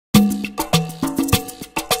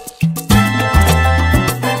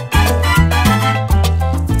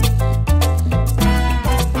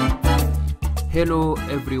Hello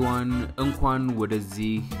everyone, እንኳን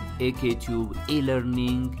ወደዚህ ኤኬቲዩብ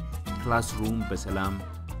ኢለርኒንግ ክላስሩም በሰላም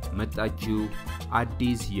መጣችሁ።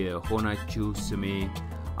 አዲስ የሆናችሁ ስሜ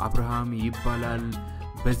አብርሃም ይባላል።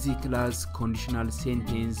 በዚህ ክላስ ኮንዲሽናል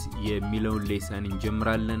ሴንቴንስ የሚለው ሌሰን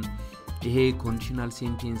እንጀምራለን። ይሄ ኮንዲሽናል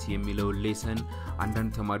ሴንቴንስ የሚለው ሌሰን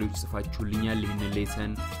አንዳንድ ተማሪዎች ጽፋችሁልኛል። ይሄን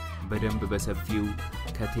ሌሰን በደንብ በሰፊው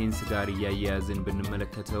ከቴንስ ጋር ያያያዝን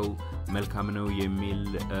ብንመለከተው መልካም ነው የሚል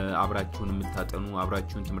አብራችሁን የምታጠኑ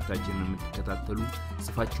አብራችሁን ትምርታችንን የምትከታተሉ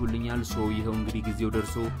ጽፋችሁልኛል። ሶ ይሄው እንግዲህ ጊዜው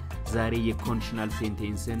ደርሶ ዛሬ የኮንዲሽናል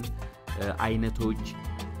ሴንቴንስን አይነቶች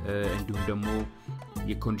እንዲሁም ደግሞ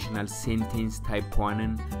የኮንዲሽናል ሴንቴንስ ታይፕ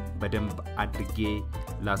 1ን በደንብ አድርጌ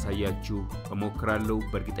ላሳያችሁ እሞክራለሁ።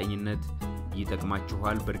 በእርግጠኝነት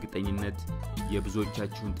ይጠቅማችኋል። በእርግጠኝነት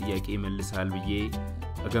የብዙዎቻችሁን ጥያቄ መልሳል ብዬ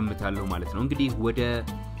እገምታለሁ ማለት ነው። እንግዲህ ወደ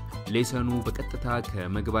ሌሰኑ በቀጥታ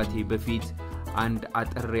ከመግባቴ በፊት አንድ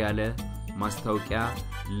አጠር ያለ ማስታወቂያ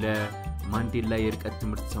ለማንዴላ የርቀት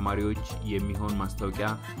ትምህርት ተማሪዎች የሚሆን ማስታወቂያ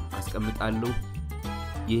አስቀምጣለሁ።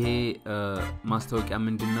 ይሄ ማስታወቂያ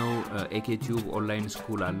ምንድነው? ኤኬቲዩብ ኦንላይን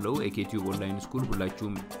ስኩል አለው። ኤኬቲዩብ ኦንላይን ስኩል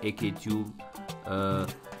ሁላችሁም ኤኬቲዩብ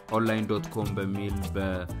online.com በሚል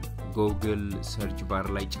በጉግል ሰርች ባር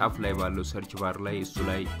ላይ ጫፍ ላይ ባለው ሰርች ባር ላይ እሱ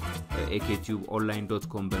ላይ ኤኬቲዩብ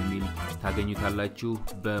online.com በሚል ታገኙታላችሁ።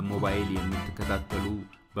 በሞባይል የምትከታተሉ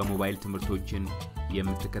በሞባይል ትምህርቶችን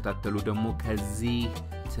የምትከታተሉ ደግሞ ከዚህ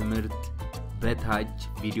ትምህርት በታች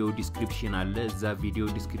ቪዲዮ ዲስክሪፕሽን አለ። እዛ ቪዲዮ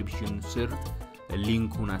ዲስክሪፕሽን ስር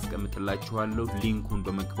ሊንኩን አስቀምጥላችኋለሁ። ሊንኩን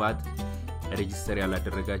በመግባት ሬጂስተር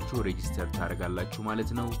ያላደረጋችሁ ሬጂስተር ታደርጋላችሁ ማለት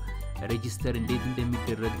ነው። ሬጂስተር እንዴት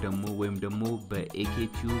እንደሚደረግ ደግሞ ወይም ደግሞ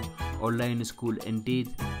በኤኬቲዩብ ኦንላይን ስኩል እንዴት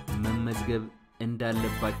መመዝገብ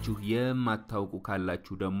እንዳለባችሁ የማታውቁ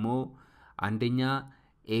ካላችሁ ደግሞ አንደኛ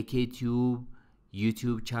ኤኬቲዩብ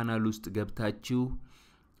ዩቲዩብ ቻናል ውስጥ ገብታችሁ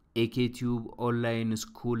ኤኬቲዩብ ኦንላይን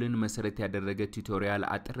ስኩልን መሰረት ያደረገ ቱቶሪያል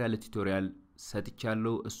አጥር ያለ ቱቶሪያል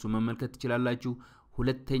ሰጥቻለሁ። እሱ መመልከት ትችላላችሁ።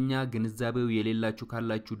 ሁለተኛ ግንዛቤው የሌላችሁ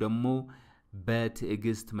ካላችሁ ደግሞ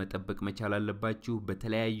በትዕግስት መጠበቅ መቻል አለባችሁ።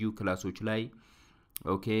 በተለያዩ ክላሶች ላይ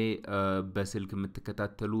በስልክ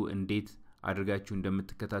የምትከታተሉ እንዴት አድርጋችሁ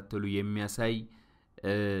እንደምትከታተሉ የሚያሳይ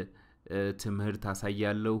ትምህርት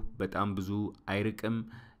አሳያለሁ። በጣም ብዙ አይርቅም።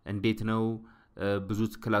 እንዴት ነው ብዙ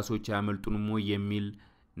ክላሶች ያመልጡንሞ የሚል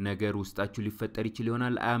ነገር ውስጣችሁ ሊፈጠር ይችላል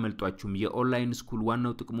ይሆናል። አያመልጧችሁም። የኦንላይን ስኩል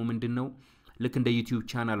ዋናው ጥቅሙ ምንድነው? ልክ እንደ ዩቲዩብ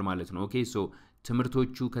ቻናል ማለት ነው። ሶ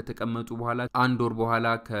ትምህርቶቹ ከተቀመጡ በኋላ አንድ ወር በኋላ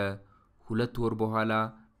ከሁለት ወር በኋላ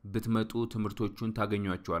ብትመጡ ትምህርቶቹን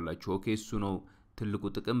ታገኙአቸዋላችሁ። እሱ ነው ትልቁ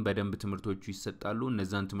ጥቅም። በደንብ ትምህርቶቹ ይሰጣሉ።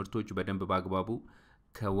 እነዛን ትምህርቶች በደንብ ባግባቡ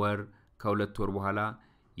ከወር ከሁለት ወር በኋላ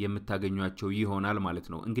የምታገኙአቸው ይሆናል ማለት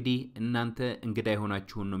ነው። እንግዲህ እናንተ እንግዳ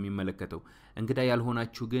ይሆናችሁን ነው የሚመለከተው። እንግዳ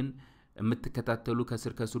ያልሆናችሁ ግን የምትከታተሉ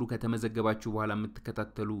ከስሩ ከተመዘገባችሁ በኋላ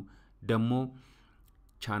የምትከታተሉ ደግሞ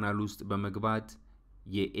ቻናል ውስጥ በመግባት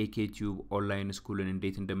የኤኬቲዩብ ኦንላይን ስኩልን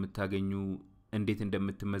እንዴት እንደምታገኙ እንዴት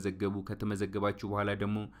እንደምትመዘገቡ ከተመዘገባችሁ በኋላ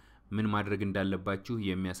ደግሞ ምን ማድረግ እንዳለባችሁ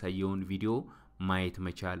የሚያሳየውን ቪዲዮ ማየት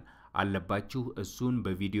መቻል አለባችሁ። እሱን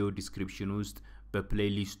በቪዲዮ ዲስክሪፕሽን ውስጥ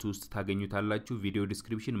በፕሌሊስት ውስጥ ታገኙታላችሁ። ቪዲዮ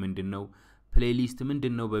ዲስክሪፕሽን ምንድነው ፕሌሊስት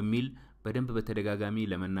ምንድነው በሚል በደንብ በተደጋጋሚ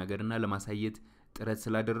ለመናገርና ለማሳየት ጥረት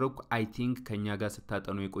ስላደረኩ አይ ቲንክ ከኛ ጋር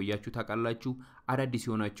ስታጠኑ የቆያችሁ ታቃላችሁ። አዳዲስ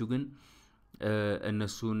ሆናችሁ ግን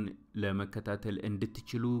እነሱን ለመከታተል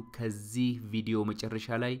እንድትችሉ ከዚህ ቪዲዮ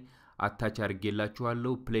መጨረሻ ላይ አታች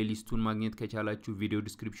አድርጌላችኋለሁ። ፕሌሊስቱን ማግኘት ከቻላችሁ ቪዲዮ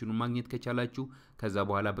ዲስክሪፕሽኑን ማግኘት ከቻላችሁ ከዛ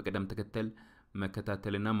በኋላ በቀደም ተከተል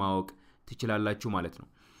መከታተልና ማወቅ ትችላላችሁ ማለት ነው።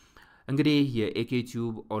 እንግዲህ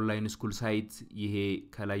የኤኬቲዩብ ኦንላይን ስኩል ሳይት ይሄ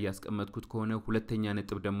ከላይ ያስቀመጥኩት ከሆነ ሁለተኛ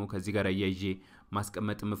ነጥብ ደግሞ ከዚህ ጋር ያያይዤ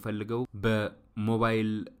ማስቀመጥ የምፈልገው በሞባይል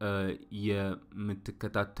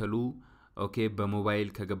የምትከታተሉ በሞባይል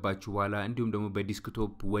ከገባችሁ በኋላ እንዲሁም ደግሞ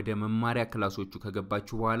በዲስክቶፕ ወደ መማሪያ ክላሶቹ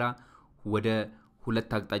ከገባችሁ በኋላ ወደ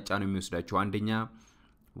ሁለት አቅጣጫ ነው የሚወስዳችሁ። አንደኛ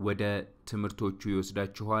ወደ ትምህርቶቹ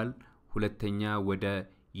ይወስዳችኋል። ሁለተኛ ወደ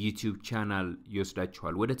ዩቲዩብ ቻናል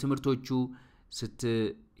ይወስዳችኋል። ወደ ትምህርቶቹ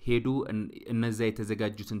ስትሄዱ እነዛ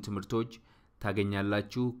የተዘጋጁትን ትምህርቶች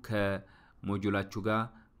ታገኛላችሁ። ከሞጁላችሁ ጋር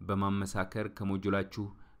በማመሳከር ከሞጁላችሁ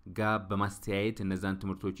ጋር በማስተያየት እነዛን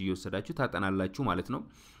ትምህርቶች እየወሰዳችሁ ታጠናላችሁ ማለት ነው።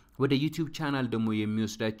 ወደ ዩቲዩብ ቻናል ደግሞ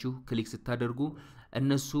የሚወስዳችሁ ክሊክ ስታደርጉ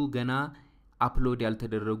እነሱ ገና አፕሎድ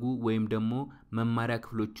ያልተደረጉ ወይም ደግሞ መማሪያ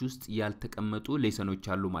ክፍሎች ውስጥ ያልተቀመጡ ሌሰኖች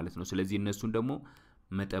አሉ ማለት ነው። ስለዚህ እነሱን ደግሞ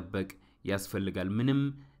መጠበቅ ያስፈልጋል። ምንም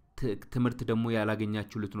ትምህርት ደግሞ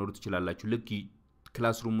ያላገኛችሁ ልትኖሩ ትችላላችሁ። ልክ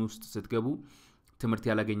ክላስሩም ውስጥ ስትገቡ ትምህርት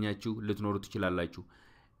ያላገኛችሁ ልትኖሩ ትችላላችሁ።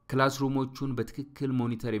 ክላስሩሞቹን በትክክል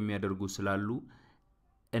ሞኒተር የሚያደርጉ ስላሉ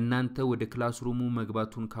እናንተ ወደ ክላስሩሙ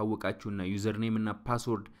መግባቱን ካወቃችሁና ዩዘርኔም እና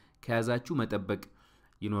ፓስወርድ ከያዛችሁ መጠበቅ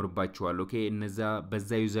ይኖርባችኋል ኦኬ እነዛ በዛ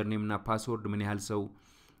ዩዘር ኔም እና ፓስወርድ ምን ያህል ሰው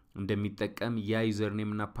እንደሚጠቀም ያ ዩዘር ኔም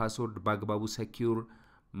እና ፓስወርድ በአግባቡ ሴኩር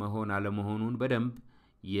መሆን አለመሆኑን በደንብ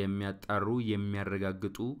የሚያጣሩ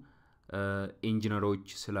የሚያረጋግጡ ኢንጂነሮች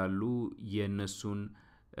ስላሉ የነሱን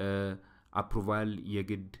አፕሩቫል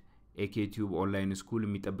የግድ ኤኬቲዩብ ኦንላይን ስኩል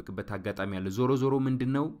የሚጠብቅበት አጋጣሚ አለ ዞሮ ዞሮ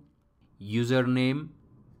ምንድነው ዩዘር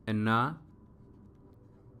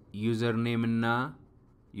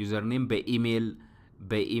ኔም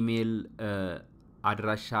በኢሜል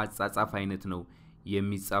አድራሻ አጻጻፍ አይነት ነው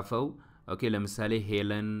የሚጻፈው ኦኬ ለምሳሌ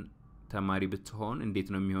ሄለን ተማሪ ብትሆን እንዴት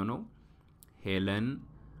ነው የሚሆነው ሄለን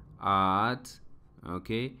at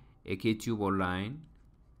okay eketube online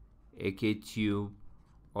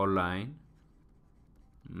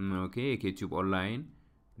okay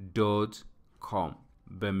eketube.online.com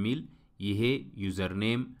በሚል ይሄ ዩዘር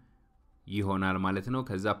ኔም ይሆናል ማለት ነው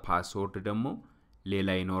ከዛ ፓስወርድ ደግሞ ሌላ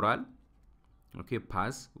ይኖራል ኦኬ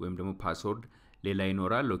ፓስ ወይም ደግሞ ፓስወርድ ሌላ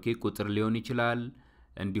ይኖራል ኦኬ ቁጥር ሊሆን ይችላል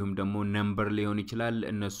እንዲሁም ደግሞ ነምበር ሊሆን ይችላል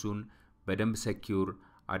እነሱን በደንብ ሴኩር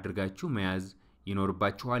አድርጋችሁ መያዝ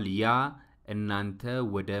ይኖርባችኋል ያ እናንተ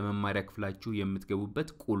ወደ መማሪያ ክፍላችሁ የምትገቡበት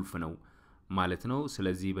ቁልፍ ነው ማለት ነው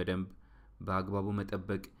ስለዚህ በደንብ በአግባቡ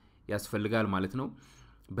መጠበቅ ያስፈልጋል ማለት ነው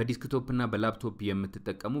በዲስክቶፕ እና በላፕቶፕ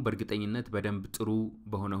የምትጠቀሙ በእርግጠኝነት በደንብ ጥሩ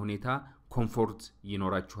በሆነ ሁኔታ ኮምፎርት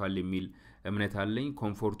ይኖራችኋል የሚል እምነት አለኝ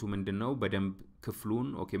ኮምፎርቱ ምንድነው በደንብ ክፍሉን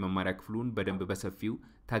ኦኬ መማሪያ ክፍሉን በደንብ በሰፊው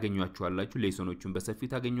ታገኙአችኋላችሁ ሌሶኖቹን በሰፊው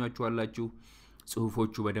ታገኙአችኋላችሁ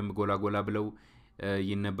ጽሁፎቹ በደንብ ጎላጎላ ብለው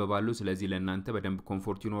ይነበባሉ ስለዚህ ለእናንተ በደንብ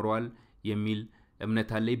ኮምፎርት ይኖራል የሚል እምነት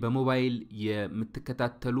አለኝ በሞባይል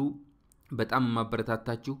የምትከታተሉ በጣም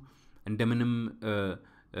ማበረታታችሁ እንደምንም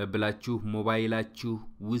ብላችሁ ሞባይላችሁ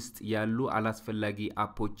ውስጥ ያሉ አላስፈላጊ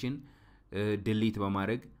አፖችን ዲሊት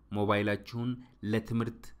በማድረግ ሞባይላችሁን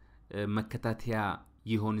ለትምርት መከታተያ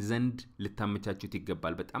ይሆን ዘንድ ልታመቻቹት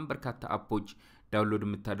ይገባል በጣም በርካታ አፖች ዳውንሎድ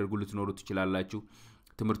የምታደርጉ ልትኖሩ ትችላላችሁ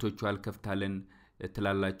ትምርቶቹ አልከፍታለን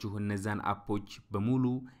ትላላችሁ እነዛን አፖች በሙሉ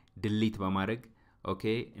ዲሊት በማድረግ ኦኬ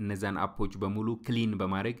እነዛን አፖች በሙሉ ክሊን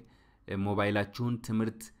በማድረግ ሞባይላችሁን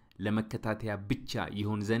ትምርት ለመከታተያ ብቻ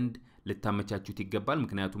ይሆን ዘንድ ልታመቻቹት ይገባል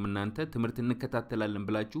ምክንያቱም እናንተ ትምርት እንከታተላለን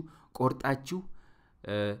ብላችሁ ቆርጣችሁ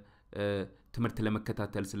ትምርት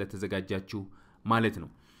ለመከታተል ስለተዘጋጃችሁ ማለት ነው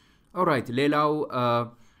ኦልራይት ሌላው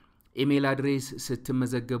ኢሜል አድሬስ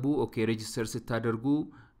ስትመዘገቡ ኦኬ ሬጂስተር ስታደርጉ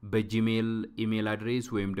በጂሜል ኢሜል አድሬስ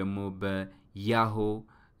ወይም ደግሞ በያሆ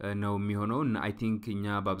ነው የሚሆነው እና አይ ቲንክ እኛ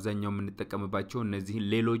በአብዛኛው የምንጠቀምባቸው እነዚህ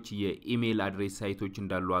ሌሎች የኢሜል አድሬስ ሳይቶች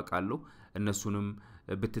እንዳሉ አቃለሁ እነሱንም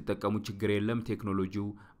ብትጠቀሙ ችግር የለም ቴክኖሎጂው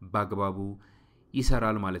ባግባቡ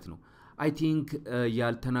ይሰራል ማለት ነው አይ ቲንክ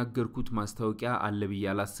ያልተናገርኩት ማስታወቂያ አለ ብዬ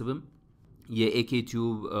አላስብም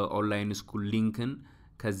የኤኬቲዩብ ኦንላይን ስኩል ሊንክን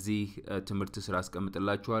ከዚህ ትምርት ስራ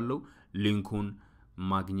አስቀምጥላችኋለሁ ሊንኩን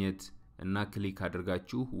ማግኘት እና ክሊክ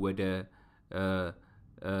አድርጋችሁ ወደ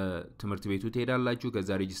ትምርት ቤቱ ትሄዳላችሁ ከዛ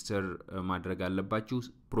ሬጂስተር ማድረግ አለባችሁ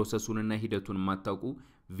ፕሮሰሱንና ሂደቱን ማታውቁ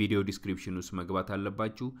ቪዲዮ ዲስክሪፕሽን ውስጥ መግባት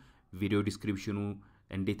አለባችሁ ቪዲዮ ዲስክሪፕሽኑ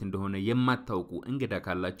እንዴት እንደሆነ የማታውቁ እንግዳ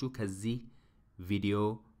ካላችሁ ከዚህ ቪዲዮ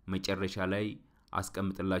መጨረሻ ላይ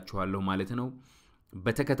አስቀምጥላችኋለሁ ማለት ነው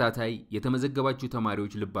በተከታታይ የተመዘገባችሁ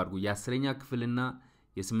ተማሪዎች ልብ አድርጉ የ10ኛ ክፍልና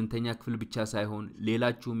የ8ኛ ክፍል ብቻ ሳይሆን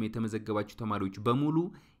ሌላችሁም የተመዘገባችሁ ተማሪዎች በሙሉ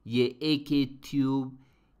የኤኬቲዩብ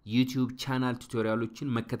ዩቲዩብ ቻናል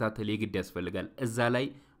ቱቶሪያሎችን መከታተል የግድ ያስፈልጋል እዛ ላይ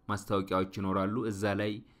ማስታወቂያዎች ይኖራሉ እዛ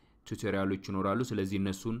ላይ ቱቶሪያሎች ይኖራሉ ስለዚህ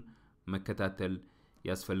እነሱን መከታተል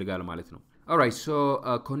ያስፈልጋል ማለት ነው alright so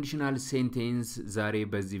conditional sentence ዛሬ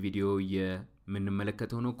በዚህ ቪዲዮ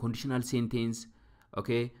የምንመለከተው ነው conditional sentence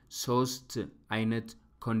okay ሶስት አይነት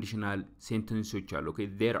conditional sentences አሉ okay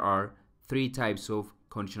there are 3 types of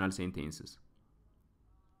conditional sentences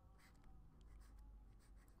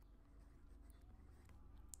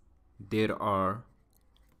there are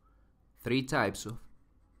 3 types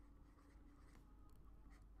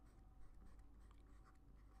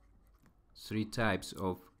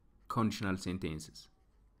of conditional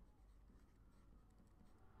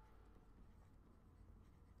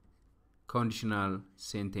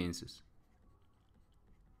sentences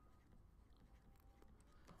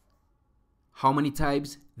how many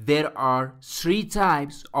types there are 3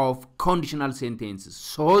 types of conditional sentences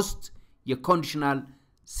ሶስት የconditional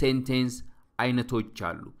sentence አይነቶች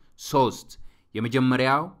አሉ ሶስት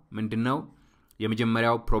የመጀመሪያው ምንድነው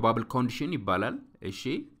የመጀመሪያው probable condition ይባላል እሺ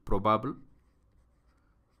probable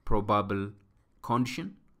condition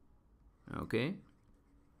okay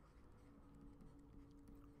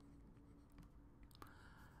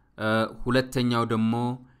ሁለተኛው ደግሞ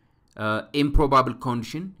improbable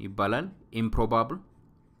condition ይባላል improbable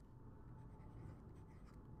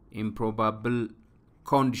improbable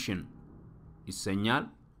condition ይሰኛል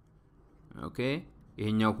ኦኬ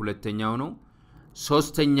ይሄኛው ሁለተኛው ነው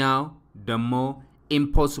ሶስተኛው ደግሞ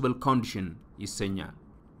impossible condition ይሰኛል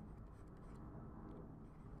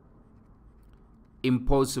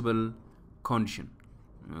impossible condition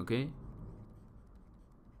okay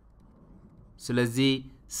ስለዚህ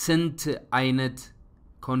ስንት አይነት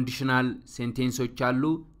conditional sentences አሉ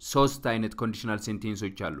ሶስት አይነት conditional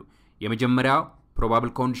sentences አሉ የመጀመሪያው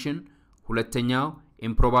probable condition ሁለተኛው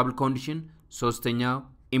improbable condition ሶስተኛው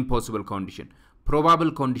impossible condition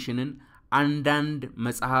probable conditionን አንዳንድ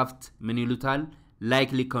መጽሐፍት ምን ይሉታል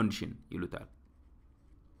likely condition ይሉታል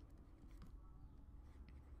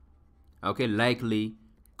okay likely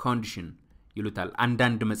condition ይሉታል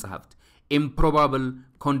አንዳንድ መጽሐፍት improbable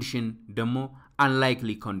condition ደግሞ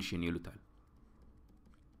unlikely condition ይሉታል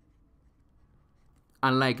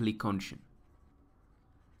unlikely condition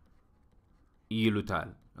ይሉታል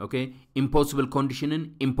okay impossible conditionን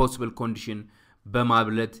impossible condition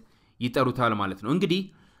በማብለት ይጠሩታል ማለት ነው እንግዲህ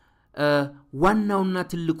ዋናውና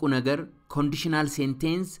ትልቁ ነገር conditional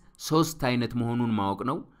sentence ሶስት አይነት መሆኑን ማወቅ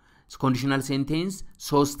ነው conditional sentence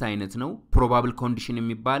ሶስት አይነት ነው probable condition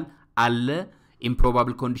የሚባል አለ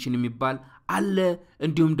improbable condition የሚባል አለ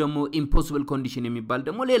እንዲሁም ደግሞ impossible condition የሚባል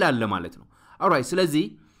ደግሞ ሌላ አለ ማለት ነው alright ስለዚህ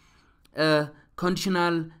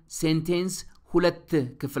conditional sentence ሁለት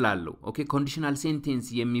ክፍል አለው okay conditional sentence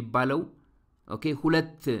የሚባለው okay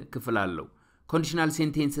ሁለት ክፍል አለው conditional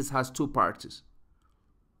sentences has two parts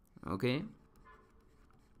okay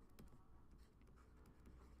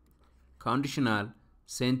conditional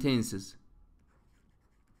sentences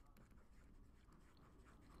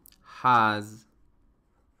has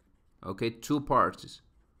okay two parts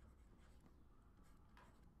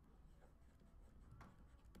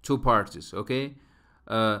okay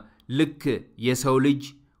ልክ የሰው ልጅ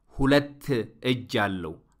ሁለት እጅ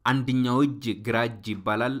አለው አንደኛው እጅ ግራ እጅ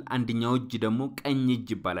ይባላል አንደኛው እጅ ደግሞ ቀኝ እጅ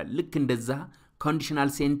ይባላል ልክ እንደዛ conditional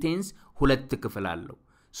sentence ሁለት ክፍል አለው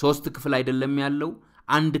ሶስት ክፍል አይደለም ያለው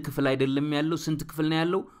አንድ ክፍል አይደለም ያለው ስንት ክፍል ነው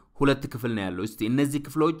ያለው ሁለት ክፍል ነው ያለው እስቲ እነዚህ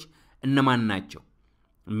ክፍሎች እነማን ናቸው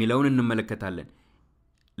የሚለውን እንመለከታለን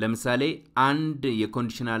ለምሳሌ አንድ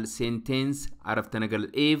የconditional sentence አረፍተ ነገር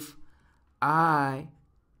if I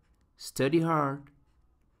study hard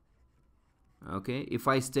okay if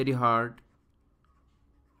I study hard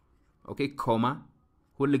okay comma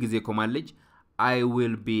ሁሉ ጊዜ ኮማ አለች I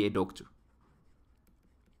will be a doctor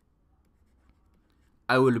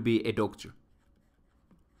I will be a doctor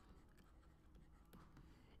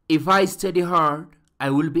if I study hard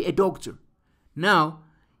I will be a doctor now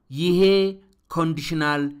ይሄ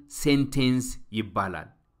conditional sentence ይባላል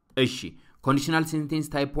እሺ conditional sentence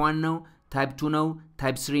type 1 ነው type 2 ነው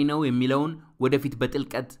type 3 ነው የሚለውን ወደፊት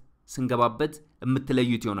በጥልቀት ስንገባበት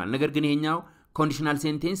የምትለዩት ይሆናል ነገር ግን ይሄኛው conditional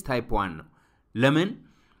sentence type 1 ነው ለምን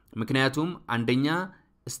ምክንያቱም አንደኛ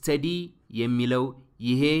study የሚለው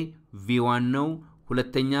ይሄ v1 ነው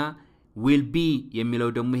ሁለተኛ will be የሚለው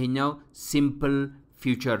ደግሞ ይሄኛው simple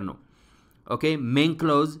future ነው okay main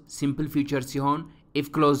clause simple future ሲሆን if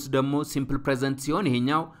clause ደግሞ simple present ሲሆን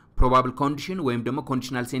ይሄኛው probable condition ወይም ደግሞ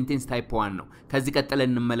conditional sentence type 1 ነው ከዚህ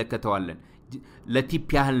ቀጥለን እንመለከተዋለን ለቲፕ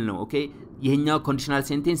ያህል ነው okay ይሄኛው conditional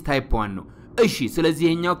sentence type 1 ነው እሺ ስለዚህ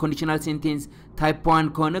ይሄኛው conditional sentence type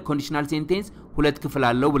 1 ከሆነ conditional sentence ሁለት ክፍል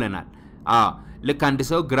አለው ብለናል ልክ አንድ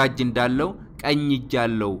ሰው ግራ እጅ እንዳለው ቀኝ እጅ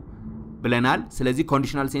አለው ብለናል ስለዚህ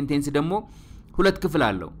conditional sentence ደግሞ ሁለት ክፍል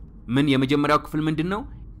አለው ምን የመጀመሪያው ክፍል ምንድነው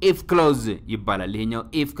if clause ይባላል ይሄኛው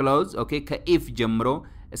if clause okay ከif ጀምሮ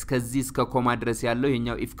እስከዚህ እስከ ኮማ ድረስ ያለው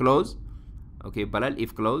ይሄኛው if clause okay ይባላል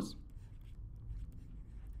if clause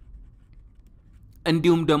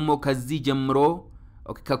እንዲሁም ደግሞ ከዚህ ጀምሮ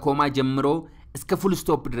okay ከኮማ ጀምሮ እስከ full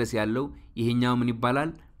stop ድረስ ያለው ይሄኛው ምን ይባላል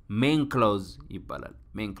main clause ይባላል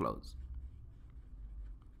main clause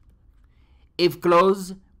if clause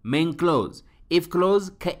main clause if clause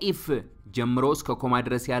ከif ጀምሮ እስከ ኮማ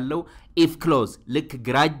ድረስ ያለው if clause ልክ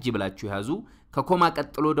ግራጅ ብላችሁ ያዙ ከኮማ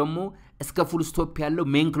ቀጥሎ ደግሞ እስከ full stop ያለው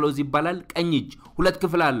main clause ይባላል ቀኝ እጅ ሁለት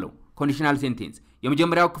ክፍል አለው conditional sentence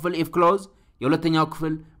የመጀመሪያው ክፍል if clause የሁለተኛው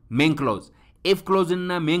ክፍል main clause if clause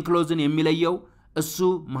እና main clause የሚለየው እሱ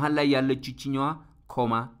መሃል ላይ ያለች እቺኛዋ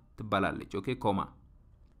ኮማ ትባላለች okay ኮማ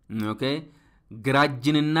okay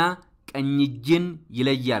ግራጅንና ቀኝ እጅን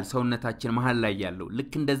ይለያል ሰውነታችን መሃል ላይ ያለው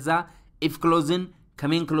ልክ እንደዛ if clause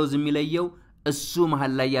ከሜን ክሎዝ የሚለየው እሱ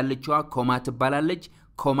መሃል ላይ ያለችዋ ኮማ ትባላለች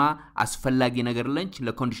ኮማ አስፈላጊ ነገር ለንች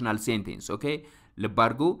ለኮንዲሽናል ሴንቴንስ ኦኬ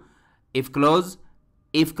ለባርጉ if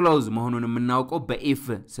clause መሆኑን የምናውቀው በኢፍ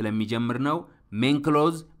ስለሚጀምር ነው main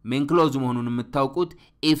clause መሆኑን የምታውቁት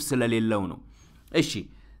if ስለሌለው ነው እሺ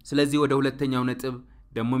ስለዚህ ወደ ሁለተኛው ነጥብ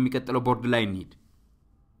ደግሞ የሚቀጥለው ቦርድ ላይ እንሂድ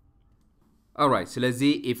alright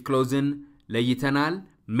ስለዚህ if clauseን ለይተናል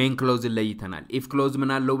main clauseን ለይተናል if clause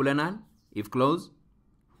ምን አለው ብለናል if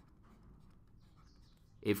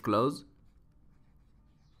clause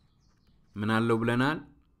ምን አለው ብለናል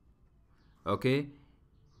okay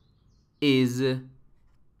is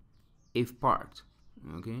if part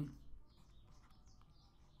okay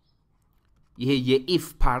ይሄ የኢፍ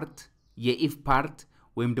ፓርት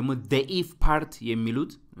ወይም ደግሞ the if part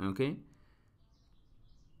የሚሉት okay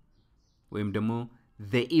ወይም ደግሞ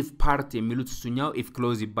the if part የሚሉት እሱኛው if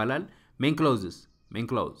clause ይባላል main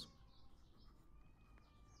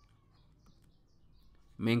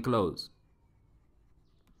clause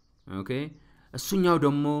okay እሱኛው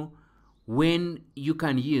ደግሞ when you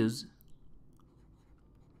can use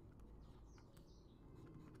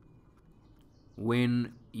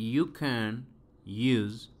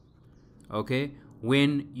okay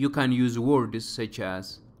when you can use words such as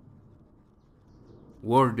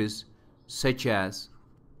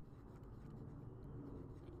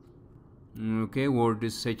okay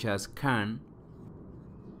words such as can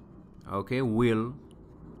okay will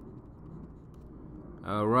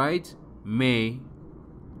all right may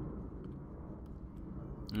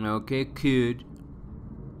okay could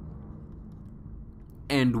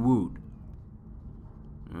and would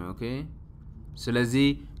okay ስለዚህ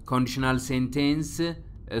conditional sentence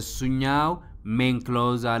እሱኛው main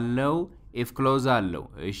clause አለው if clause አለው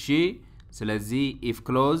እሺ ስለዚህ if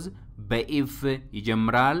clause በif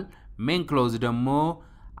ይጀምራል main clause ደግሞ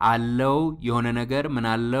አለው የሆነ ነገር ምን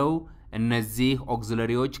አለው እነዚህ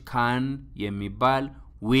auxiliaryዎች can የሚባል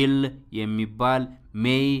will የሚባል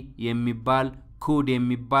may የሚባል could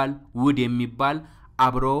የሚባል would የሚባል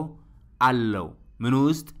አብሮ አለው ምን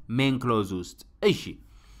ውስጥ main clause ውስጥ እሺ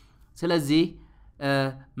ስለዚህ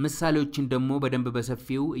ምሳሌዎችን ደግሞ በደንብ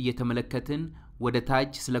በሰፊው እየተመለከትን ወደ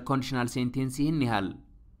ታች ስለ conditional sentence ይህን ያህል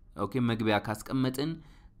ኦኬ መግቢያ ካስቀመጥን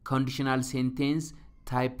conditional sentence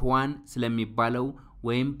type 1 ስለሚባለው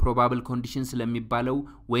ወይም probable condition ስለሚባለው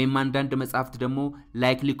ወይም አንዳንድ መጻፍት ደግሞ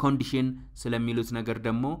likely condition ስለሚሉት ነገር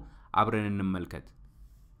ደግሞ አብረን እንመልከት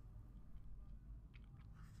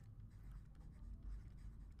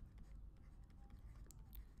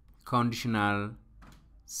conditional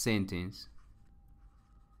sentence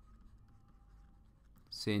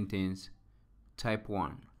type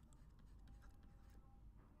 1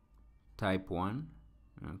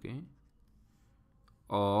 okay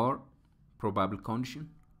or probable condition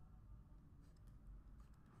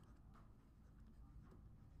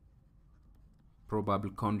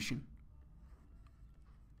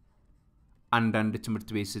አንዳንድ ትምህርት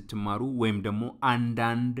ቤት ስትማሩ ወይም ደግሞ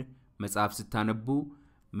አንዳንድ መጽሐፍ ስታነቡ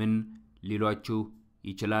ምን ሊሏችሁ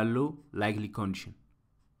ይችላሉ likely condition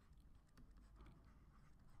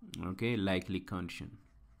okay likely condition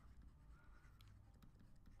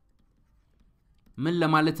ምን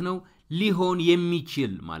ለማለት ነው ሊሆን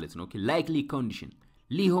የሚችል ማለት ነው okay likely condition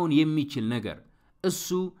ሊሆን የሚችል ነገር እሱ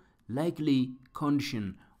likely condition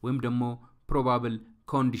ወይም ደግሞ probable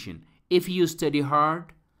condition if you study hard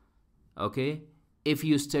okay if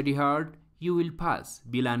you study hard you will pass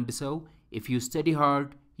ቢላንድ ሰው if you study hard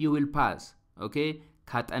you will pass okay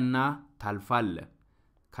ካጠና ታልፋለ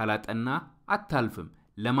ካላጠና አታልፍም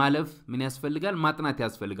ለማለፍ ምን ያስፈልጋል ማጥናት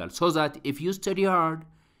ያስፈልጋል so that if you study hard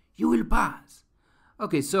you will pass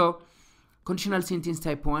okay so conditional sentence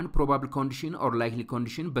type 1 probable condition or likely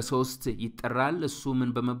condition በሶስት ይጠራል እሱ ምን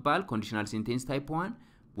በመባል conditional sentence type 1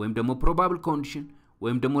 ወይም ደግሞ probable condition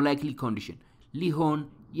ወይም ደግሞ likely condition ሊሆን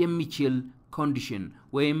የሚችል condition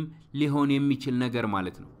ወይም ሊሆን የሚችል ነገር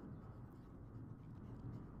ማለት ነው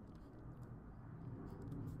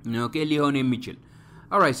okay ሊሆን የሚችል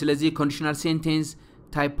alright ስለዚህ conditional sentence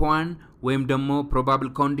type 1 ወይም ደግሞ probable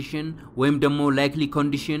condition ወይም ደግሞ likely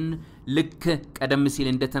condition ልክ ቀደም ሲል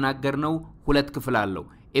እንደተናገርነው ሁለት ክፍል አለው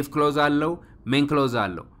if clause አለው main clause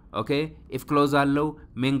አለው okay if clause አለው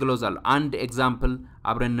main clause አለው አንድ example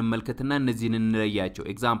አብረን እንመልከትና እነዚህን እንለያቸው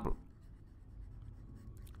example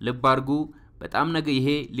ለባርጉ በጣም ነገ ይሄ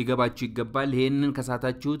ሊገባችሁ ይገባል ይሄንን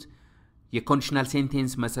ከሳታችሁት የconditional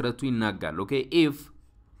sentence መሰረቱ ይናጋል okay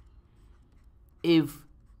if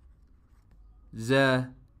the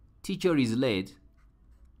teacher is late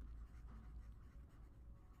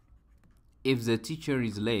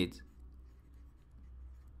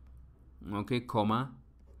okay comma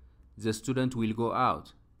the student will go out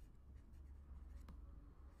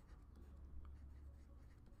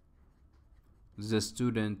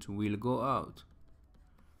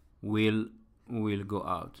will go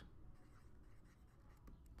out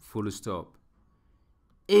full stop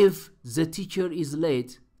if the teacher is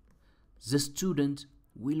late the student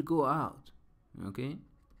will go out okay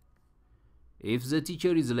if the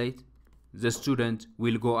teacher is late the student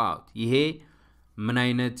will go out ይሄ ምን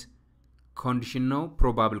አይነት condition ነው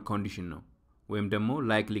probable condition ነው ወይም ደግሞ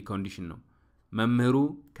likely condition ነው መምህሩ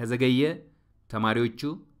ከዘገየ ተማሪዎቹ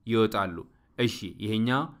ይወጣሉ እሺ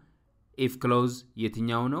ይሄኛው if clause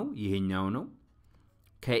የትኛው ነው ይሄኛው ነው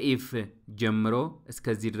ከif ጀምሮ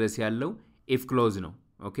እስከዚህ ድረስ ያለው if clause ነው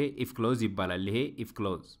ኦኬ if clause ይባላል ይሄ if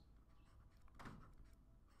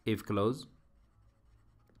clause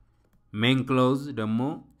main clause ደግሞ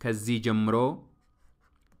ከዚህ ጀምሮ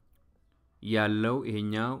ያለው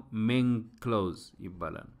ይሄኛው main clause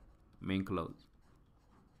ይባላል main clause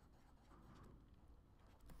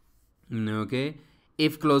ኦኬ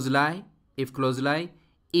if clause ላይ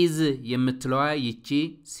is የምትለዋ ይቺ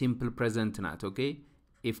simple present ናት ኦኬ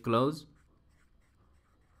if clause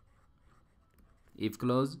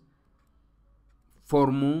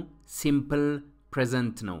ፎርሙ simple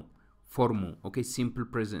present ነው ፎርሙ ኦኬ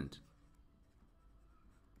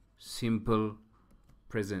simple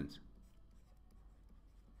present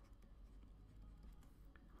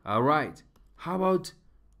all right how about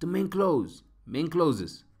the main clauses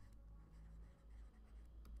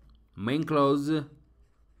main clause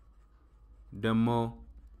demo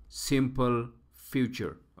simple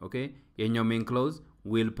future okay የኛው main clause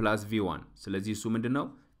will plus v1 ስለዚህ እሱ ምንድነው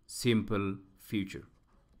simple future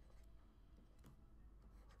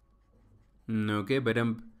okay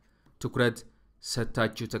በደንብ ትኩረት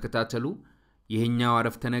ሰጣችሁ ተከታተሉ ይሄኛው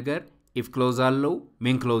አረፍተ ነገር if clause አለው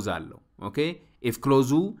main clause አለው okay if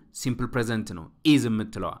clause simple present ነው is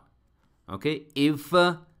የምትለዋ okay if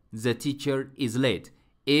the teacher is late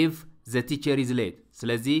if the teacher is late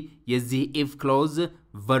ስለዚህ የዚህ if clause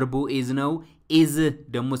verb is ነው is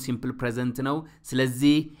ደግሞ simple present ነው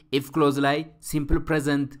ስለዚህ if clause ላይ simple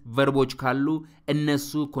present verboች ካሉ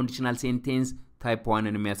እነሱ conditional sentence type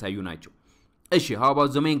 1 ን የሚያሳዩ ናቸው እሺ how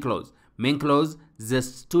about the main clause the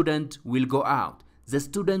student will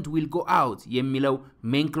go out የሚለው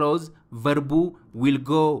main clause verb will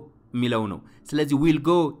go የሚለው ነው ስለዚህ will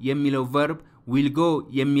go የሚለው verb will go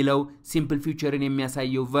የሚለው simple future ን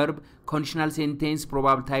የሚያሳየው verb conditional sentence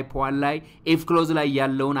probable type 1 ላይ if clause ላይ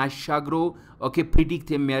ያለውን አሻግሮ okay predict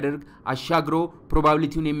የሚያደርግ አሻግሮ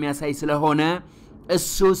probability ን የሚያሳይ ስለሆነ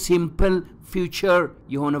እሱ simple future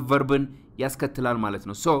የሆነ verbን ያስከትላል ማለት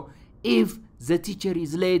ነው so if the teacher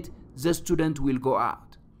is late the student will go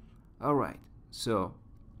out all right so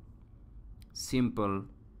simple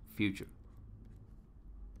future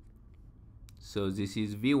so this is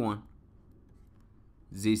v1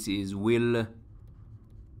 this is will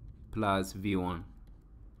plus v1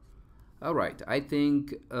 all right I think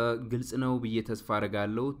ግልጽ ነው ብዬ ተስፋ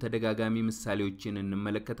አደርጋለሁ ተደጋጋሚ ምሳሌዎችን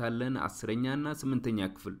እንመለከታለን 10ኛ እና 8ኛ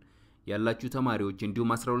ክፍል ያላችሁ ተማሪዎች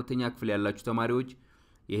እንዲሁም 12ኛ ክፍል ያላችሁ ተማሪዎች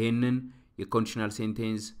ይሄንን የኮንዲሽናል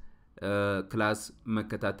ሴንቴንስ ክላስ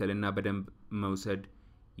መከታተልና በደንብ መውሰድ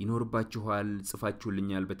ይኖርባችኋል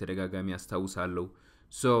ጽፋችሁልኛል በተደጋጋሚ አስተዋውሳለሁ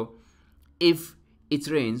so if it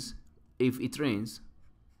rains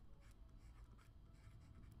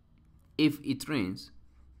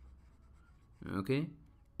okay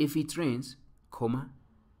if it rains comma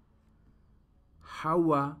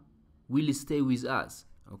Hawa will stay with us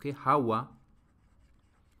okay Hawa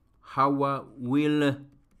will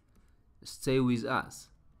stay with us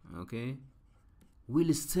okay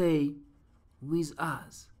will stay with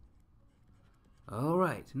us all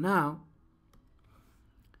right now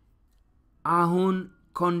አሁን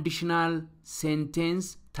conditional sentence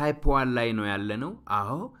type 1 ላይ ነው ያለነው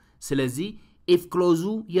አዎ ስለዚህ if clause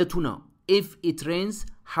የቱ ነው if it rains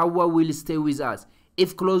Hawa will stay with us if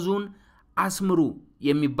clause-ን አስምሩ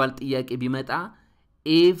የሚባል ጥያቄ ቢመጣ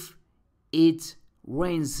if it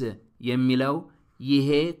rains የሚለው ይሄ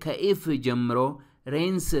ከif ጀምሮ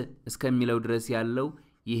rains እስከሚለው ድረስ ያለው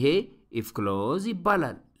ይሄ if clause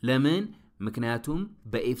ይባላል ለምን ምክንያቱም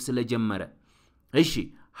በif ስለጀመረ እሺ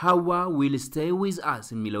Hawa will stay with us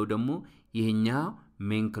የሚለው ደግሞ ይሄኛው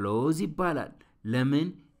main clause ይባላል ለምን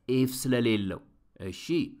if ስለሌለው እሺ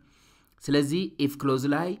ስለዚህ if clause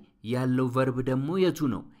ላይ ያለው verb ደግሞ የቱ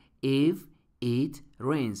ነው if it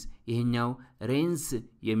rains ይሄኛው rains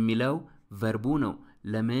የሚለው verb ነው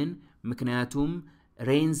ለምን ምክንያቱም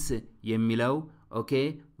rains የሚለው okay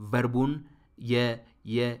verb-ን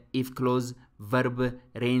if clause verb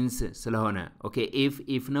rains ስለሆነ okay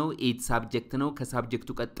if ነው it subject ነው ከሳብጀክቱ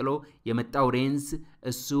ቀጥሎ የመጣው rains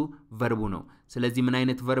እሱ verb ነው ስለዚህ ምን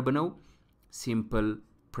አይነት verb ነው simple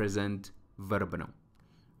present verb ነው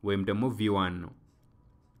ወይም ደግሞ v1 ነው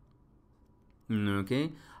okay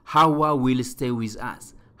Hawa will stay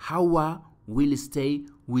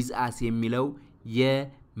with us የሚለው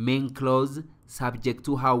የmain clause subject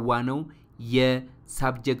to Hawa ነው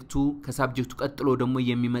ሳብጀክቱ ከሳብጀክቱ ቀጥሎ ደግሞ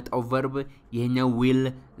የሚመጣው verb ይሄኛው will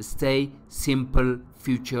stay simple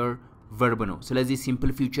future verb ነው ስለዚህ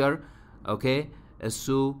simple future ኦኬ እሱ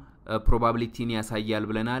probability-ን ያሳያል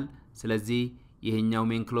ብለናል ስለዚህ ይሄኛው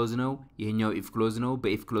main clause ነው ይሄኛው if clause ነው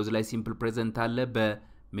በif clause ላይ simple present አለ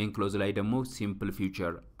በmain clause ላይ ደግሞ simple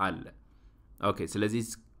future አለ ኦኬ ስለዚህ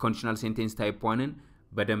conditional sentence type 1ን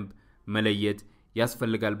በደንብ መለየት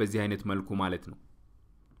ያስፈልጋል በዚህ አይነት መልኩ ማለት ነው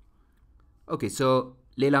ኦኬ ሶ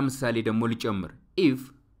ሌላ ምሳሌ ደግሞ ልጨምር if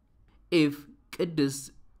ቅድስት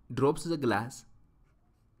drops the glass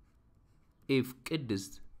if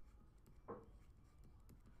ቅድስት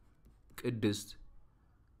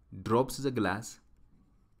drops the glass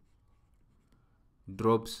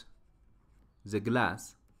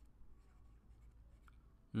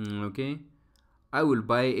okay I will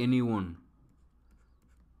buy anyone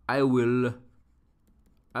I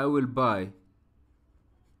will buy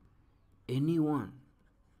anyone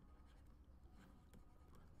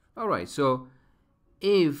all right so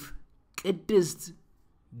if ቅድስት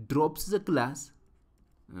drops the glass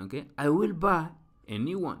okay I will buy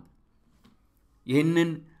anyone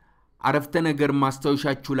ይሄንን አረፍተ ነገር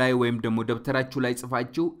ማስተዋወሻችሁ ላይ ወይም ደግሞ ደብተራችሁ ላይ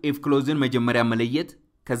ጽፋችሁ if clause-ን መጀመሪያ መለየት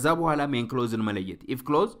ከዛ በኋላ main clause-ን መለየት if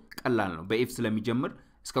clause ቀላል ነው በif ስለሚጀምር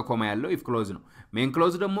እስከ ኮማ ያለው if clause ነው main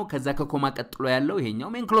clause ደግሞ ከዛ ከኮማ ቀጥሎ ያለው ይሄኛው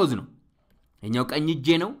main clause ነው ይሄኛው ቀኝ እጄ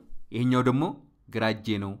ነው ይሄኛው ደግሞ ግራ እጄ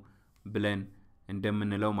ነው ብለን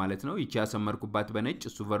እንደምንለው ማለት ነው ይቺ ያሰመርኩባት በነጭ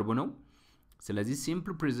እሱ verb ነው ስለዚህ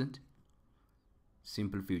simple present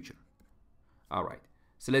simple future all right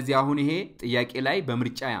ስለዚህ አሁን ይሄ ጥያቄ ላይ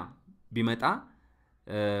በምርጫ ቢመጣ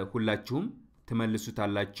ሁላችሁም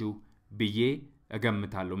ትመልሱታላችሁ ብዬ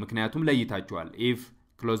እገምታለሁ ምክንያቱም ለይታችኋል if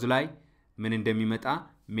clause ላይ ምን እንደሚመጣ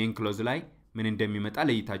main clause ላይ ምን እንደሚመጣ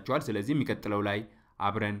ለይታችኋል ስለዚህ የሚቀጥለው ላይ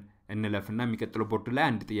አብረን እንለፍና የሚቀጥለው ቦርድ ላይ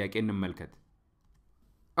አንድ ጥያቄ እንመልከት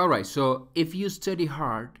all right so if you study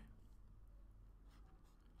hard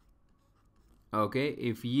okay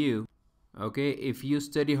if you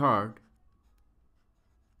study hard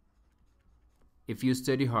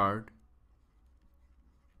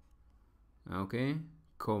okay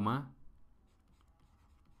comma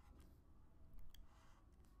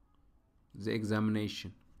the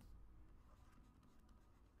examination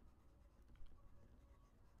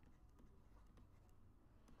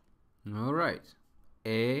all right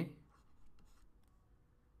A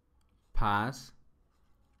pass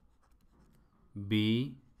B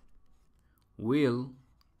will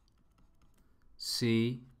C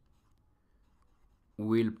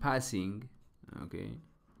will passing okay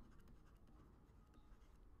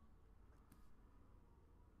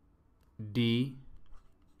D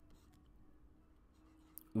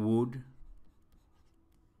would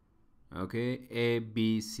okay A B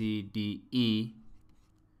C D E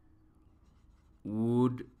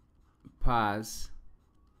would pass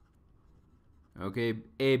okay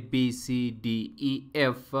A B C D E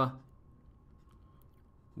F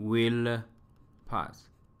will pass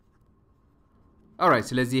all right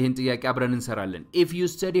ስለዚህ ይሄን ጥያቄ አብረን እንሰራለን if you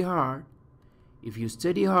study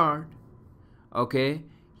hard okay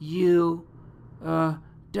you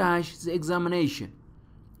dash the examination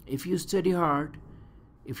if you study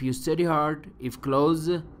hard if close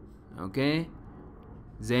okay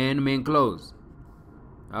then main clause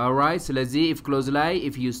all right ስለዚህ if clause ላይ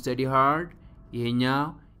if you study hard ይሄኛው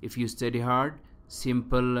if you study hard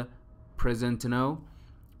simple present ነው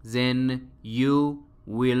then you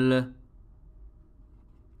will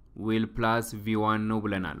plus v1 ነው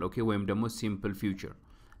ብለናል okay ወይም ደግሞ simple future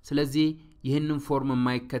ስለዚህ ይሄንን ፎርም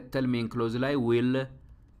የማይከተል main clause ላይ will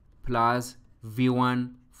plus v1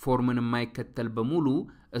 ፎርምን የማይከተል በሙሉ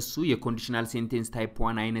እሱ የኮንዲሽናል ሴንቴንስ ታይፕ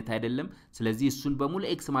 1 አይነት አይደለም ስለዚህ እሱን በሙሉ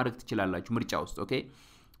x ማድረግ ትችላላችሁ ምርጫ ውስጥ okay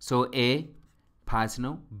so a pass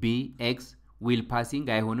ነው b x will passing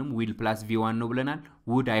አይሆንም will plus v1 ነው ብለናል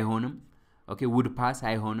would አይሆንም okay would pass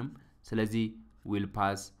አይሆንም ስለዚህ will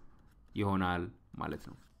pass ይሆናል ማለት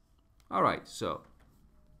ነው all right so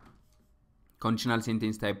conditional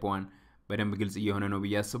sentence type 1 በደንብ ግልጽ እየሆነ ነው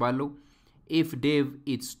ብዬ አስባለሁ if Dave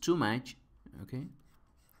eats too much okay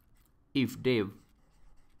if Dave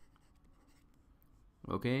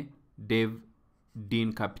okay Dave din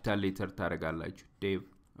capital letter ታረጋላችሁ Dave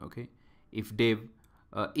okay if Dave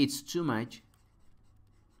eats too much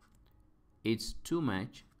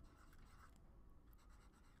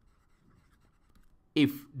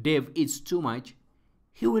if Dave eats too much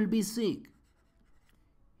he will be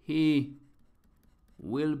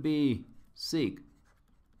sick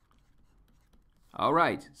all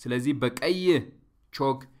right ስለዚህ በቀይ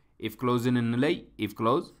ቾክ if clause-ን እንለይ if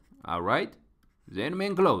clause all right then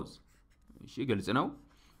main clause እሺ ግልጽ ነው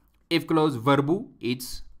if clause verbu it's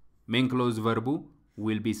main clause verbu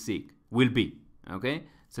will be sick will be okay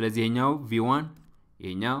ስለዚህ ይሄኛው v1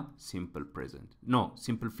 ይሄኛው simple present no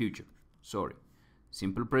simple future sorry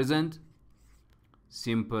simple present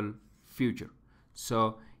simple future so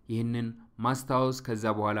ይሄንን ማስታወስ ከዛ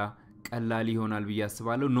በኋላ ቀላል ይሆናል ብዬ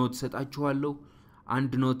አስባለሁ ኖት ሰጣችኋለሁ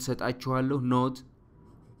አንድ ኖት ሰጣችኋለሁ ኖት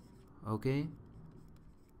okay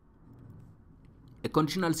a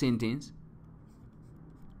conditional sentence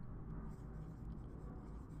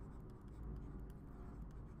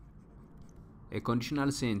a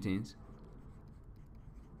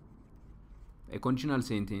conditional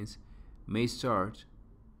sentence may start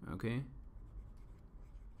okay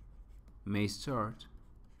may start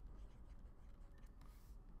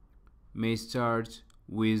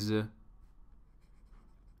with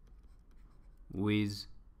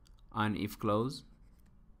an if clause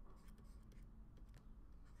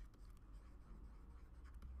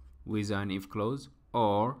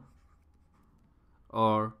or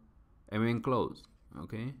a main clause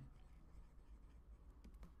okay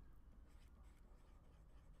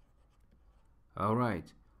all right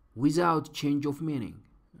without change of meaning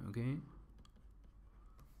okay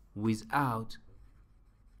without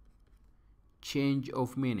change of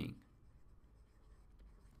meaning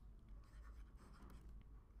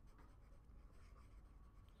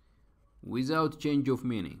without change of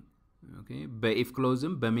meaning okay በኢፍ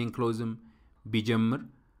ክሎዝም በሜን ክሎዝም ቢጀምር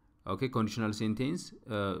okay conditional sentence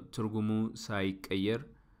ትርጉሙ ሳይቀየር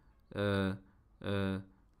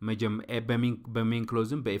በሜን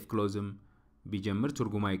ክሎዝም በኢፍ ክሎዝም ቢጀምር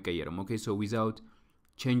ትርጉሙ አይቀየርም okay so without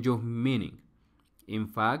change of meaning in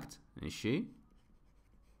fact እሺ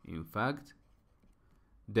in fact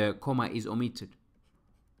the comma is omitted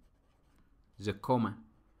the comma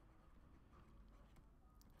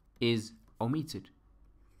is omitted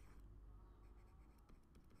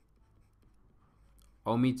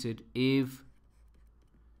if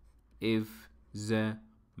the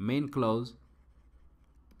main clause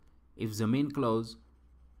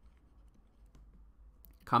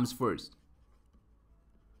comes first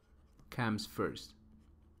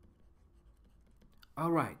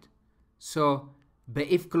all right so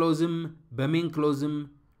በኢፍ ክሎዝም በሜን ክሎዝም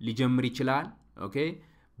ሊጀምር ይችላል okay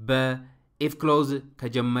በኢፍ ክሎዝ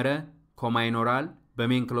ከጀመረ ኮማ ይኖራል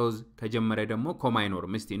በሜን ክሎዝ ከጀመረ ደግሞ ኮማ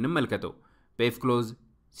አይኖርም እስቲ እንመልከተው በኢፍ ክሎዝ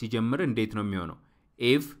ሲጀምር እንዴት ነው የሚሆነው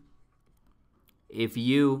if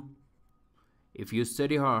you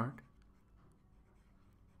study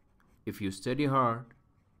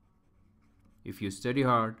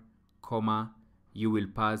hard comma you will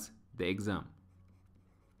pass the exam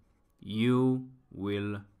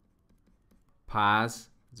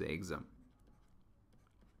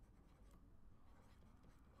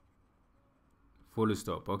full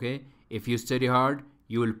stop okay if you study hard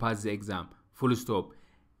you will pass the exam full stop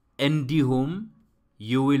እንዲሁም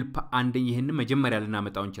you will አንድ ይሄን መጀመሪያ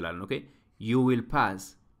ልናመጣው እንችላለን okay you will pass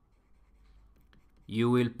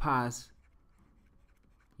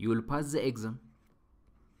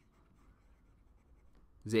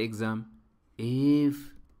the exam if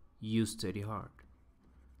you study hard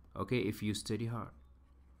okay if you study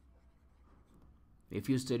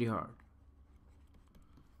hard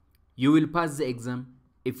you will pass the exam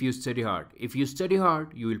if you study hard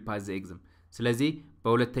you will pass the exam ስለዚህ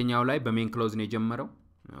በሁለተኛው ላይ በሜን ክሎዝ ነው የጀመረው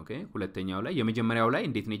okay ሁለተኛው ላይ የመጀመሪያው ላይ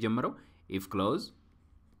እንዴት ነው የጀመረው if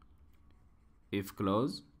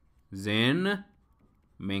clause then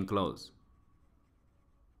main clause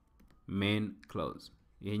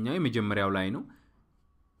ይሄኛው የመጀመሪያው ላይ ነው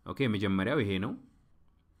okay የመጀመሪያው ይሄ ነው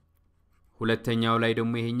ሁለተኛው ላይ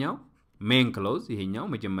ደግሞ ይሄኛው main clause ይሄኛው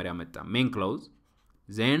መጀመሪያ መጣ main clause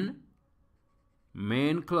then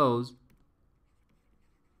main clause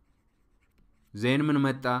then ምን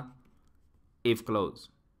መጣ if clause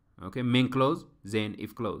okay main clause then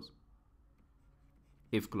if clause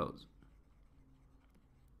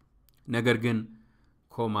ነገር ግን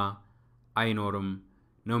ኮማ አይኖርም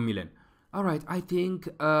ነው የሚለን all right I think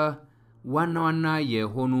ዋና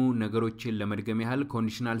የሆኑ ነገሮችን ለመድገም ያህል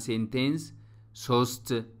conditional sentence ሶስት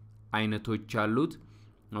አይነቶች አሉት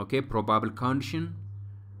okay probable condition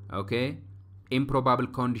okay improbable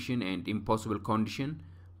condition and impossible condition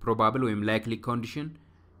probable ወይም likely condition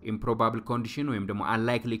improbable condition ወይም ደግሞ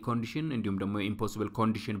unlikely condition እንዲሁም ደግሞ impossible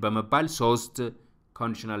condition በመባል ሶስት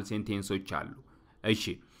conditional sentenceዎች አሉ እሺ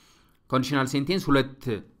conditional sentence ሁለት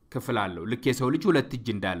ክፍል አለው ልክ የሰው ልጅ ሁለት እጅ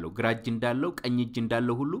እንዳለው ግራ እጅ እንዳለው ቀኝ እጅ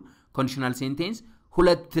እንዳለው ሁሉ conditional sentence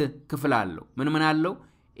ሁለት ክፍል አለው ምን አለው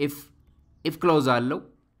if clause አለው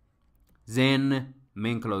then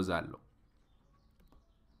main clause አለው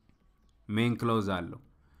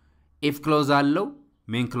if clause አለው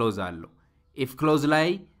main clause አለው if clause ላይ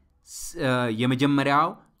የመጀመሪያው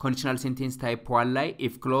conditional sentence type 1 ላይ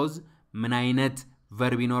if clause ምን አይነት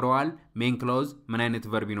verb ይኖረዋል main clause ምን አይነት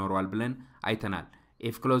verb ይኖረዋል ብለን አይተናል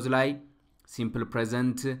if clause ላይ simple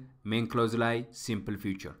present main clause ላይ simple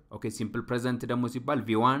future okay simple present ደግሞ ሲባል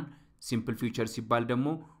v1 simple future ሲባል ደግሞ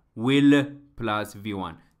will plus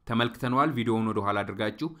v1 ተመልክተናል ቪዲዮውን ወደ ኋላ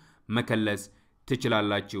አድርጋችሁ መከለስ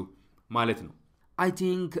ትችላላችሁ ማለት ነው I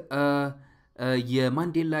think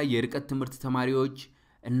የማንዴላ የርቀት ትምህርት ተማሪዎች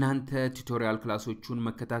እናንተ ቱቶሪያል ክላሶቹን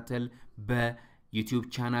መከታተል በዩቲዩብ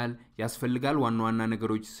ቻናል ያስፈልጋል ዋና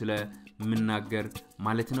ነገሮች ስለ ምናገር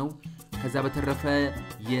ማለት ነው ከዛ በተረፈ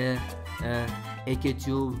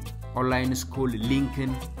የኤኬቲዩብ ኦንላይን ስኩል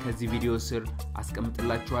ሊንክን ከዚህ ቪዲዮ ስር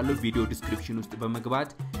አስቀምጥላችኋለሁ ቪዲዮ ዲስክሪፕሽን ውስጥ በመግባት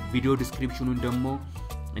ቪዲዮ ዲስክሪፕሽኑን ደግሞ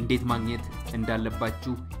እንዴት ማግኘት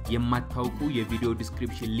እንዳለባችሁ የማታውቁ የቪዲዮ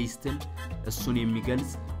ዲስክሪፕሽን ሊስትን እሱን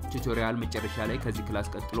የሚገልጽ ቱቶሪያል መጨረሻ ላይ ከዚህ ክላስ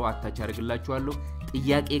ቀጥሎ አታች አድርግላችኋለሁ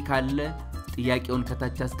ጥያቄ ካለ ጥያቄውን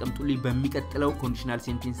ከታች አስቀምጡልኝ በሚቀጥለው ኮንዲሽናል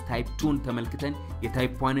ሴንቴንስ ታይፕ 2 ተመልክተን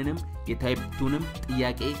የታይፕ 1ንም የታይፕ 2ንም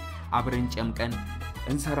ጥያቄ አብረን ጨምቀን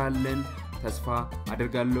እንሰራለን ተስፋ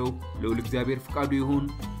አደርጋለሁ ለሁሉ እግዚአብሔር ፍቃዱ ይሁን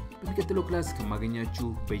በሚቀጥለው ክላስ ከማገኛችሁ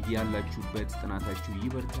በእያላችሁበት ጥናታችሁ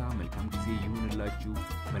ይበርታ መልካም ጊዜ ይሁንላችሁ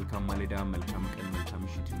መልካም ማለዳ መልካም ቀን መልካም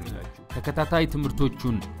ምሽት ይሁንላችሁ ተከታታይ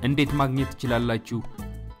ትምህርቶቹን እንዴት ማግኘት ትችላላችሁ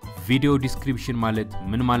ቪዲዮ ዲስክሪፕሽን ማለት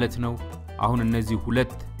ምን ማለት ነው አሁን እነዚህ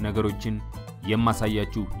ሁለት ነገሮችን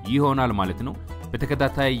የማሳያችሁ ይሆናል ማለት ነው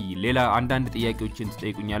በተከታታይ ሌላ አንዳንድ ጥያቄዎችን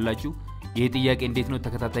ትጠይቁኛላችሁ ይሄ ጥያቄ እንዴት ነው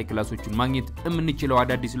ተከታታይ ክላሶቹን ማግኘት እምንችለው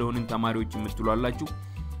አዳዲስ ለሆነን ተማሪዎች የምትሏላችሁ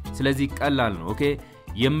ስለዚህ ቀላል ነው ኦኬ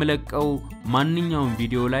የምለቀው ማንኛውም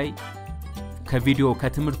ቪዲዮ ላይ ከቪዲዮ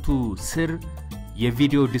ከትምህርቱ ስር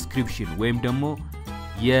የቪዲዮ ዲስክሪፕሽን ወይም ደግሞ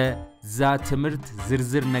የዛ ትምህርት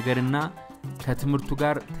ዝርዝር ነገርና ከትምህርቱ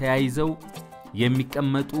ጋር ተያይዘው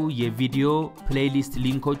የሚቀመጡ የቪዲዮ ፕሌሊስት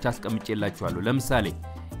ሊንኮች አስቀምጬላችኋለሁ ለምሳሌ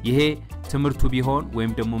ይሄ ትምህርቱ ቢሆን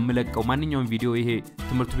ወይም ደግሞ የምለቀው ማንኛውም ቪዲዮ ይሄ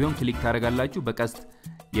ትምህርቱ ቢሆን ክሊክ ታደርጋላችሁ በቀስት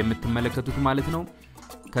የምትመለከቱት ማለት ነው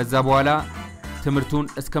ከዛ በኋላ ትምህርቱን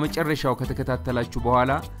እስከ መጨረሻው ከተከታተላችሁ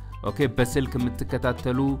በኋላ ኦኬ በስልክ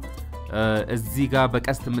የምትከታተሉ እዚህ ጋር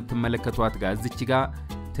በቀስት የምትመለከቷት ጋር እዚች ጋር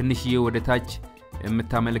ትንሽዬ ወደ ታች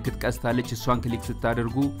የምታመለክት ቀስት አለች እሷን ክሊክ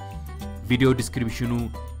ስታደርጉ ቪዲዮ ዲስክሪፕሽኑ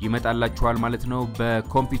ይመጣላችኋል ማለት ነው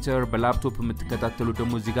በኮምፒውተር በላፕቶፕ የምትከታተሉ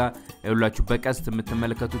ደግሞ እዚህ ጋር ያሉላችሁ በቀስት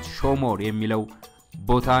የምትመለከቱት ሾው ሞር የሚለው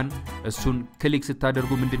ቦታን እሱን ክሊክ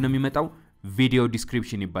ስታደርጉ ምንድነው የሚመጣው ቪዲዮ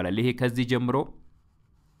ዲስክሪፕሽን ይባላል ይሄ ከዚህ ጀምሮ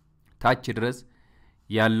ታች ድረስ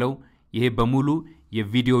ያለው ይሄ በሙሉ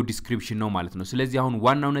የቪዲዮ ዲስክሪፕሽን ነው ማለት ነው ስለዚህ አሁን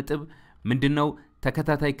ዋናው ነጥብ ምንድነው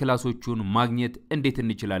ተከታታይ ክላሶቹን ማግኘት እንዴት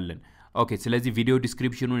እንችላለን ኦኬ ስለዚህ ቪዲዮ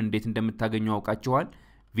ዲስክሪፕሽኑን እንዴት እንደምታገኙ አውቃችኋል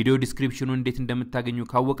ቪዲዮ ዲስክሪፕሽኑን እንዴት እንደምታገኙ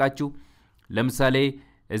ካወቃችሁ ለምሳሌ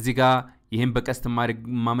እዚህ ጋር ይሄን በቀስት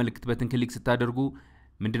ማመልክትበትን ክሊክ ስታደርጉ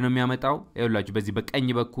ምንድነው የሚያመጣው ይኸውላችሁ በዚህ በቀኝ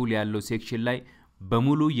በኩል ያለው ሴክሽን ላይ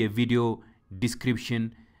በሙሉ የቪዲዮ ዲስክሪፕሽን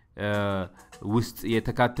ውስጥ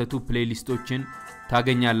የተካተቱ ፕሌሊስቶችን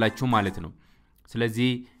ታገኛላችሁ ማለት ነው ስለዚህ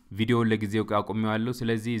ቪዲዮውን ለጊዜው አቆሜዋለሁ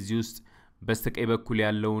ስለዚህ እዚህ ውስጥ በስተቀኝ በኩል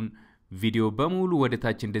ያለውን ቪዲዮ በሙሉ ወደ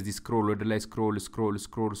ታች እንደዚህ ስክሮል ወደ ላይ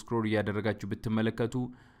ስክሮል ያደረጋችሁ ብትመለከቱ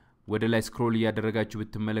ወደ ላይ ስክሮል ያደረጋችሁ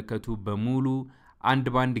ብትመለከቱ በሙሉ አንድ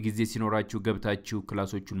ባንድ ጊዜ ሲኖራችሁ ገብታችሁ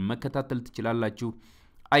ክላሶቹን መከታተል ትችላላችሁ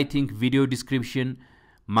I think ቪዲዮ ዲስክሪፕሽን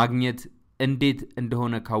ማግኘት እንዴት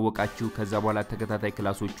እንደሆነ ካወቃችሁ ከዛ በኋላ ተከታታይ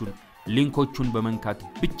ክላሶቹን ሊንኮቹን በመንካት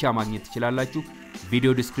ብቻ ማግኘት ትችላላችሁ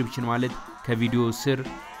ቪዲዮ ዲስክሪፕሽን ማለት ከቪዲዮ ስር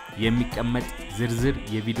የሚቀመጥ ዝርዝር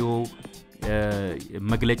የቪዲዮ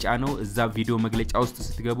መግለጫ ነው እዛ ቪዲዮ መግለጫ ውስጥ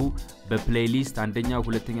ስትገቡ በፕሌሊስት አንደኛ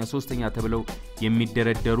ሁለተኛ ሶስተኛ ተብለው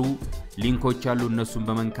የሚደረደሩ ሊንኮች አሉ እነሱን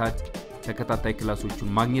በመንካት ተከታታይ ክላሶቹን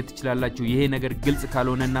ማግኘት ትችላላችሁ ይሄ ነገር ግልጽ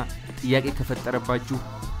ካልሆነና ጥያቄ ከፈጠረባችሁ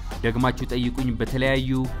ደግማችሁ ጠይቁኝ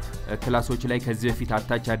በተለያዩ ክላሶች ላይ ከዚህ በፊት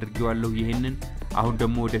አታች አድርጌዋለሁ ይሄንን አሁን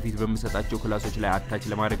ደግሞ ወደፊት በመሰጣቸው ክላሶች ላይ አታች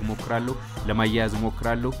ለማድረግ ሞክራለሁ ለማያያዝ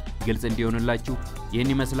ሞክራለሁ ግልጽ እንዲሆንላችሁ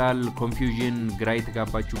ይሄን ይመስላል ኮንፊውዥን ግራ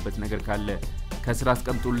የተጋባችሁበት ነገር ካለ ከስራ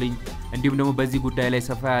አስቀምጡልኝ እንዲሁም ደግሞ በዚህ ጉዳይ ላይ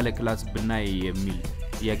ሰፋ ያለ ክላስ ብናይ የሚል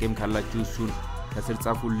ጥያቄም ካላችሁ እሱን ከስር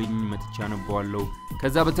ጻፉልኝ መጥቻ ነባዋለሁ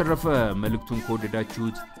ከዛ በተረፈ መልእክቱን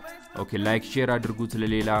ከወደዳችሁት ኦኬ ላይክ ሼር አድርጉት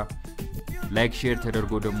ለሌላ ላይክ ሼር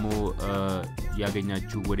ተደርጎ ደግሞ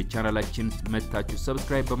ያገኛችሁ ወደ ቻናላችን መጥታችሁ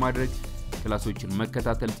ሰብስክራይብ በማድረግ ክላሶችን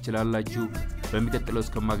መከታተል ትችላላችሁ በሚቀጥለው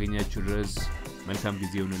እስከማገኛችሁ ድረስ መልካም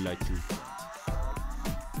ጊዜ ይሁንላችሁ